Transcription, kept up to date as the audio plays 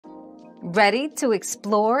Ready to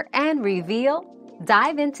explore and reveal?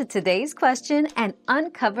 Dive into today's question and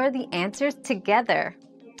uncover the answers together.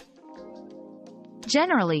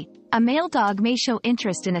 Generally, a male dog may show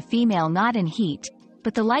interest in a female not in heat,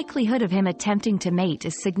 but the likelihood of him attempting to mate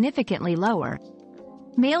is significantly lower.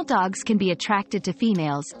 Male dogs can be attracted to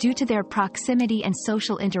females due to their proximity and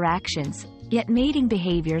social interactions, yet mating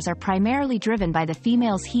behaviors are primarily driven by the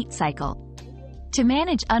female's heat cycle. To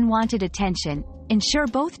manage unwanted attention, ensure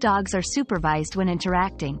both dogs are supervised when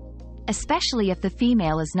interacting, especially if the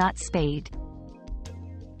female is not spayed.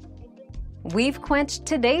 We've quenched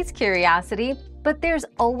today's curiosity, but there's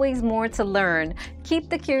always more to learn. Keep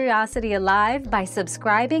the curiosity alive by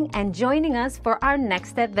subscribing and joining us for our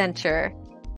next adventure.